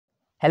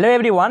Hello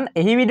everyone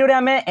एही video रे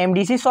हमें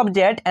एमडीसी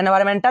सब्जेक्ट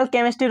एनवायरमेंटल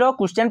केमिस्ट्री रो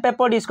क्वेश्चन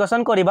पेपर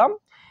डिस्कशन करिबा।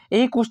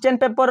 एही क्वेश्चन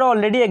पेपर रो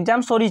ऑलरेडी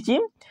एग्जाम सरीची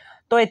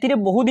तो एथिरे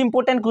बहुत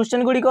इंपोर्टेंट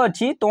क्वेश्चन गुडी को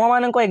अछि तुम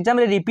मानन को एग्जाम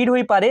रे रिपीट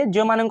होई पारे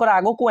जो मानन को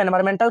आगो को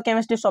एनवायरमेंटल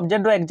केमिस्ट्री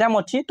सब्जेक्ट रो एग्जाम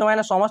अछि तो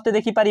माने समस्त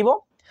देखि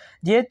पारिबो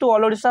जेहेतु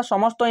ऑल ओडिशा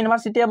समस्त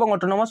यूनिवर्सिटी एवं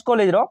autonomous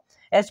college row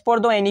as per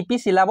the NEP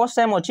syllabus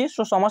same अछि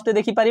सो समस्त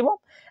देखि पारिबो।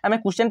 आमे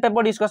क्वेश्चन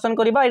पेपर डिस्कशन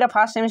करिबा। एटा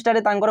फर्स्ट सेमिस्टर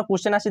रे तांकर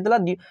क्वेश्चन आसीतला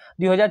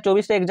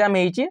 2024 रे एग्जाम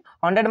हेइची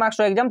 100 मार्क्स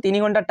रो एग्जाम 3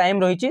 घंटा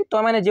टाइम रहिची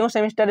तो माने जो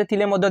सेमिस्टर रे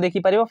थिले मध्य देखि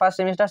पारिबो फर्स्ट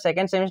सेमिस्टर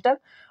सेकंड सेमिस्टर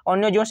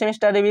अन्य जो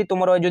सेमिस्टर रे भी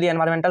तुमरो जदी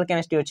एनवायरमेंटल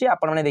केमिस्ट्री अछि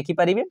आपण माने देखि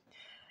पारिबे।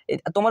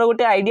 तुमरो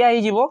गोटे आइडिया हे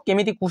जिवो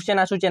केमिति क्वेश्चन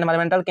आसुची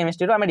एनवायरमेंटल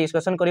केमिस्ट्री रो आमे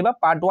डिस्कशन करिबा।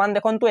 पार्ट 1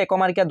 देखंतु 1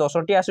 मार्किया 10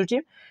 टी आसुची।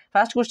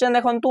 फर्स्ट क्वेश्चन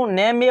देखंतु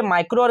name A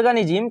micro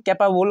organism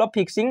capable of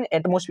fixing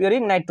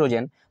atmospheric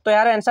nitrogen. तो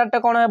यार आंसर टा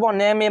कोन हेबो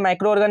नेम ए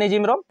माइक्रो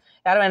ऑर्गेनिज्म रो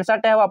यार आंसर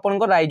टा हेबो आपन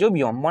को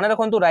राइजोबियम मने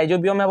रखंतु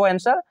राइजोबियम हेबो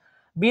आंसर।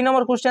 बी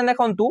नंबर क्वेश्चन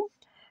देखंतु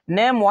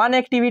name one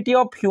activity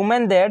of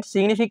human that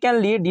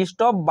significantly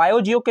disturb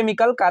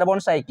biogeochemical carbon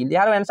cycle.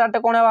 यार आंसर टा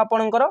कोन हेबो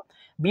आपन को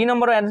बी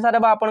नंबर आंसर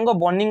हेबो आपन को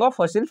बर्निंग ऑफ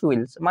फॉसिल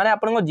फ्यूल्स माने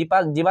आपन को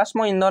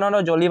जीवाश्म ईंधन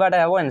रो जलिबाटा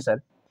हेबो आंसर।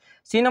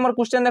 सी नंबर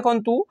क्वेश्चन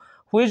देखंतु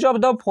which of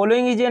the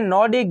following is a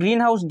not a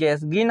green house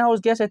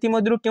gas एथि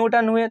मधुर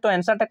केउटा नुहे तो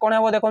आंसर टा कोन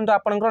हेबो देखंतु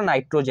आपन को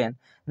नाइट्रोजन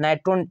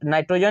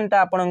नाइट्रोजन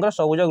टा आपन को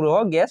सबुज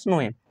ग्रह गैस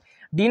नुहे।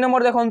 डी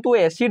नंबर देखंतु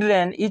acid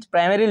rain is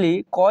primarily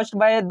caused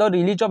by the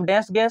release of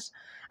dash gas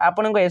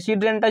आपन को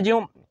एसिड रेन टा जो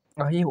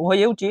हो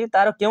हेउची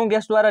तार केउ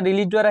गैस द्वारा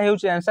रिलीज द्वारा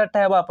हेउची आंसर टा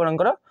हेबो आपन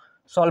को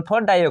सल्फर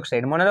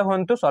डाइऑक्साइड मने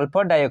रखंतु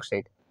सल्फर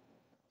डाइऑक्साइड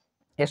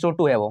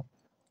SO2 हेबो।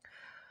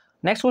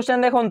 नेक्स्ट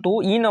क्वेश्चन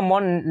देखंतु ई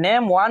number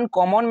name one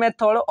common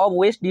method of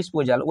waste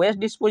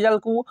disposal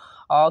को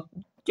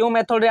क्यों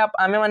मेथड रे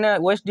आमे माने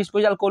वेस्ट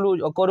डिस्पोजल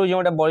करू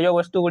जोटा वर्ज्य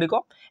वस्तु गुडी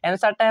को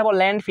आंसर टा हेबो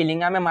लैंड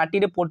फिलिंग आमे माटी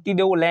रे पोटी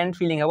देउ लैंड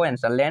फिलिंग हेबो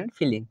answer land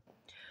filling.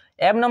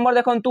 M number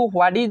देखंतु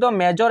what is the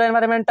major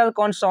environmental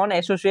concern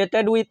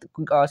associated with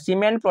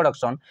cement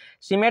production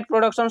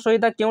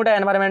सहित केउटा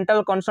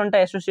एनवायरमेंटल कंसर्न टा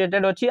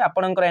एसोसिएटेड अछि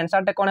आपनकर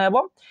आंसर टा कोन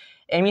हेबो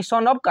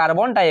emission of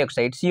carbon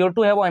dioxide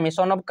CO2 हेबो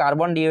emission of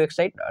carbon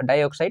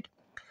dioxide.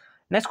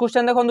 Next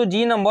question देखंतु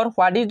जी number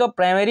what is the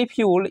primary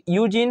fuel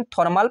use in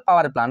thermal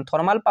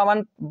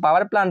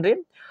power plant रे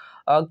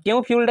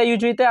केउ फ्यूल टा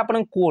यूज होइते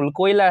आपन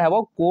कोयला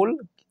हेबो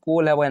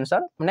कोल हेबो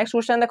आंसर। नेक्स्ट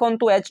क्वेश्चन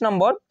देखंतु H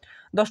number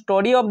the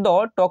study of the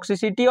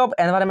toxicity of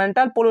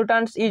environmental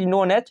pollutants is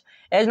known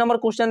as number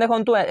question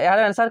देखंतु यार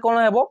आंसर कोन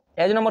हेबो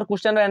एज नंबर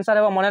क्वेश्चन रे आंसर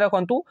हेबो मने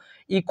रखंतु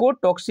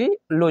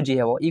इकोटॉक्सियोलॉजी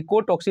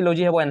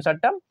हेबो आंसर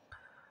टा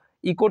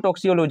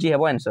इकोटॉक्सियोलॉजी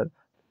हेबो आंसर।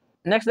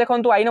 नेक्स्ट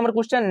देखंतु आई number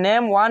question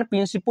name one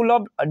principle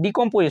of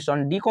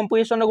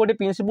decomposition गोटे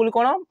प्रिंसिपल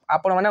कोन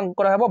आपण माने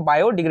हेबो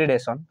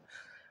बायोडिग्रेडेशन।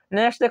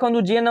 नेक्स्ट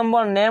देखंतु जे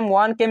number name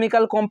one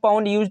chemical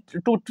compound used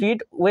to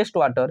treat waste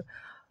water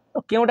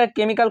केउटा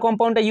chemical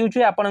compound use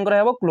हुए आपनकर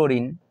हेबो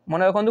क्लोरीन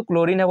मन रखंतु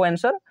क्लोरीन हेबो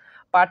आंसर।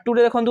 पार्ट 2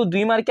 रे देखंतु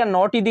 2 मार्किया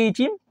 9 टी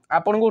देइची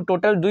आपन को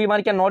टोटल 2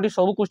 मार्किया 9 टी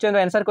सब क्वेश्चन रो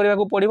आंसर करबा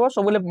को पड़िबो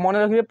सबले मन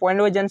रखिबे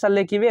पॉइंट वाइज आंसर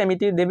लिखिबे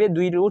एमिति देबे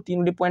 2 रो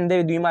 3 पॉइंट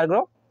देबे 2 मार्क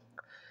रो।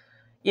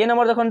 ये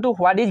नंबर देखंतु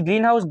what is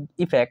green house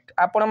effect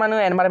आपण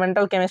माने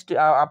एनवायरमेंटल केमिस्ट्री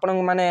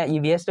आपण माने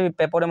ईवीएस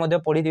पेपर रे मध्ये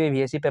पढी दिबे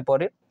VSC पेपर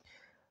रे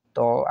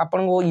तो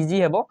आपन को इजी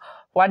हेबो।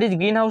 What is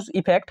green house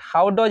effect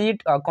how does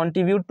it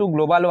contribute to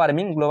global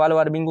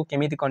warming को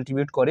केमिति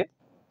कंट्रीब्यूट करे।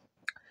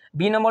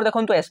 बी नंबर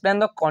देखंतु explain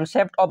the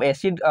concept of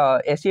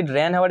acid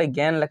rain हेबो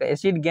again like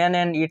acid gain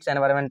and it's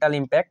environmental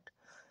impact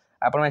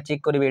आपण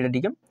चेक करिवे एटा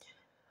ठीक है।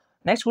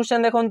 नेक्स्ट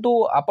क्वेश्चन देखंतु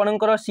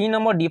आपनकर सी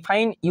number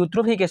define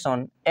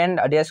eutrophication and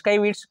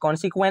describe it's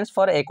consequence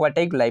for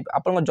aquatic life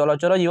आपण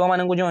जलचर जीव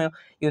मानन को जो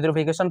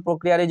यूट्रोफिकेशन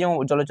प्रक्रिया रे जो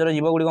जलचर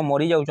जीव गुडी को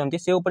मरि जाउचंती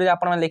से ऊपर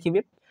आपण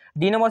लिखिबे।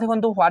 डी नंबर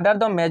देखंतु what are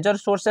the major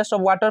sources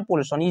of water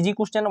pollution easy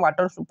question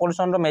water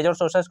pollution row major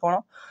sources कोन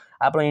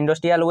आपण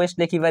इंडस्ट्रियल वेस्ट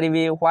लिखि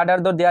परिबे। What are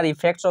the there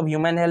effects of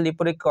human health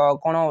ऊपर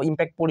कोन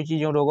इंपैक्ट पड़िची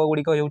जो रोग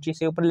गुडी को हेउची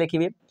से ऊपर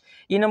लिखिबे।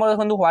 ई नंबर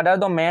देखंतु what are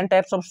the main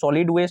types of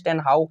solid waste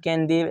and how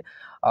can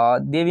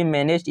they be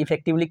managed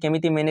effectively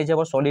केमिति मैनेज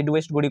हेबो सॉलिड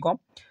वेस्ट गुडी को।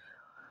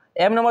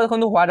 एम नंबर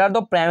देखंतु what are the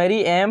primary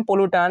aim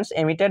pollutants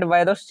emitted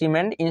by the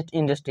cement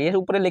industry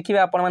ऊपर लिखिबे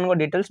आपण मान को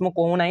details मु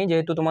कहू नाही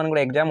जेहेतु तुम मान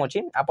एग्जाम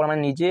अछि आपण मान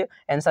निजे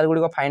आंसर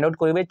गुडी को फाइंड आउट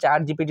करिवे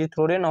चैट जीपीटी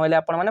थ्रू रे नहले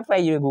आपण मान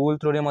पाइ जेबे गूगल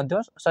थ्रू रे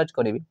मध्ये सर्च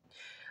करिवे।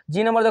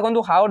 जी नंबर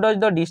देखंतु how does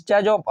the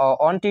discharge of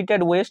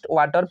untreated waste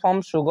water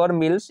from sugar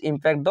mills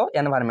impact the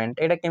environment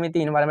एटा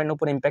केमिति एनवायरनमेंट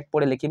ऊपर इंपैक्ट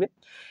पड़े लिखिबे।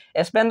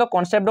 Explain the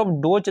concept of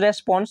dose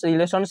response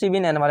relationship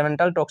in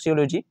environmental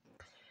टॉक्सियोलॉजी।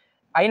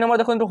 I number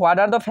देखंतु what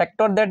are the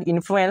factor that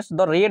influence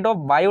the rate of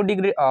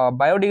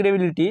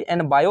biodegradability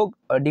and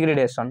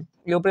biodegradation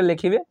ये ऊपर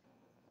लिखिबे।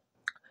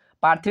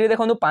 Part 3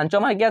 देखंतु 5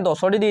 मार्किया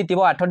 10 T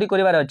देइतिबो 8 T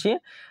करिवार अछि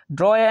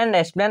draw and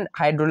explain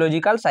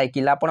hydrological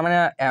cycle आपण माने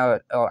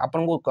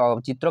आपण को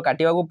चित्र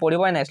काटिबा को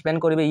पड़िबो एंड एक्सप्लेन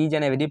करिवे ईच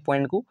एंड एवरी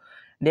पॉइंट को।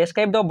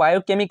 Describe the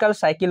biochemical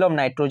cycle of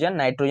nitrogen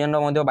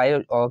रो मध्ये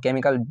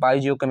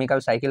biogeochemical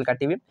cycle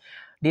काटिबे।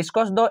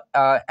 Discuss the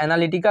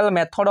analytical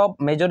method of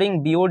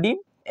measuring BOD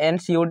and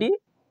COD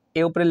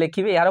ए ऊपर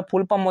लिखिबे यार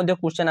फुल फॉर्म मध्ये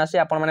क्वेश्चन आसे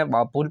आपण माने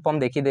फुल फॉर्म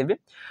देखि देबे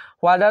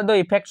what are the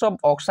effects of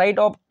oxide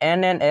of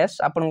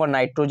NNS आपण को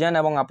नाइट्रोजन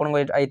एवं आपण को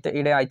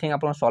इडे आई थिंक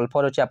आपण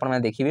सल्फर अछि आपण माने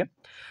देखिबे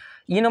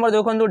ई नंबर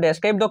देखो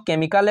describe the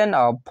chemical and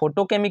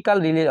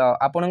photochemical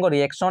आपण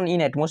रिएक्शन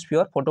इन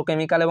एटमोस्फियर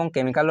फोटोकेमिकल एवं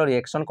केमिकल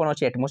रिएक्शन कौन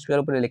अच्छे एटमोस्फियर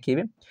उपर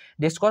लिखिबे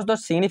discuss the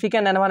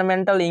significant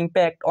environmental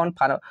impact on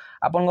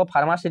आपण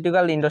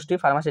फार्मास्यूटिकल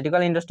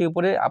इंडस्ट्री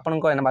उपर आपण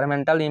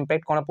एनवायरमेंटल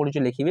इंपैक्ट कौन पड़ुछि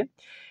लिखिबे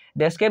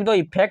डेस्क्राइब द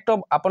इफेक्ट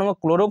ऑफ आपण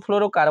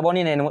chlorofluorocarbon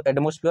in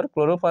atmosphere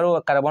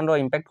chlorofluorocarbon row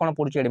impact कौन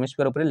पड़ुछि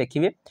एटमोस्फियर उपर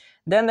लिखिबे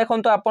देन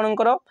देखो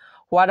आपणकर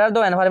What are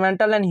the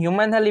environmental and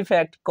human health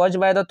effect caused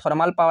by the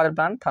thermal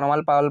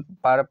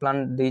power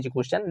plant this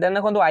question then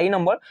देखो I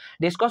number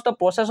discuss the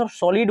process of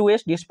solid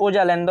waste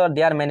disposal and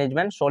their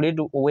management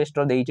solid waste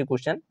row this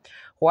question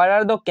what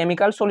are the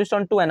chemical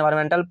solution to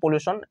environmental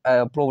pollution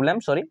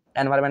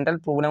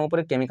environmental problem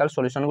ऊपर chemical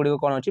solution गुडी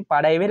कोन अछि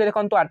पाडा एभे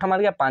देखो 8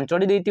 mark या 5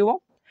 D देतिबो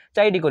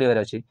 4 D करिवार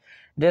अछि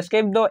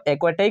describe the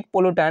aquatic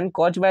pollutant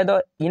caused by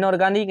the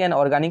inorganic and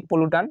organic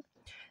pollutant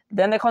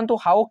then देखो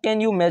how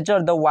can you measure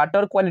the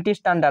water quality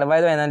standard by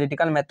the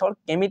analytical method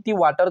केमिति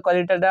water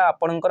quality टा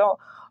आपनकर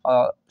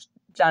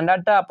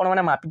standard टा आपण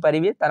माने मापी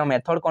परिबे तार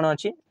मेथड कोन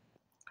अछि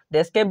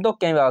describe the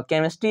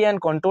chemistry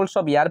and controls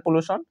of air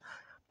pollution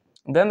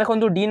then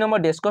देखो D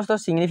number discuss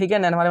the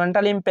significant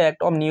environmental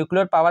impact of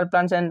nuclear power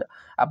plants and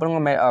आपण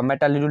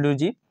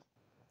metallurgy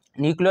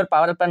nuclear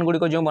power plant गुडी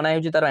को जो बनाय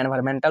होछि तार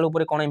environmental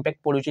ऊपर कोन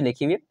impact पडुछि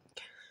लिखिबे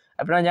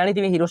आपण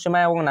जानिथिबे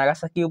हिरोशिमा और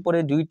नागासाकी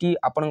ऊपर दुईटी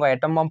आपण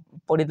एटम बम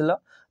पडितला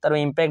तार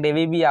इंपैक्ट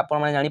एबी भी आपण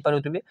माने जानि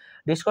पारुथिबे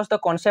discuss the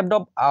concept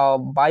of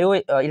bio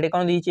IDE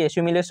cone दिछि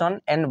एस्यूमुलेशन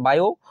and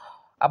bio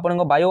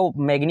आपण bio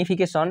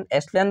magnification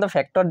explain the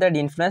factor that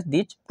influence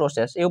this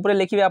process ए ऊपर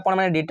लिखिबे आपण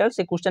माने डिटेल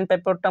से क्वेश्चन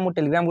पेपर टा मु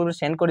टेलीग्राम ग्रुप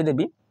सेंड कर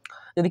देबी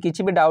यदि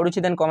किछि भी डाउट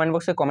अछि देन कमेंट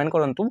बॉक्स से कमेंट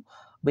करंतु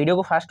वीडियो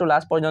को फास्ट टू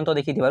लास्ट पर्यंत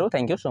देखिथिबारु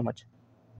थैंक यू सो मच।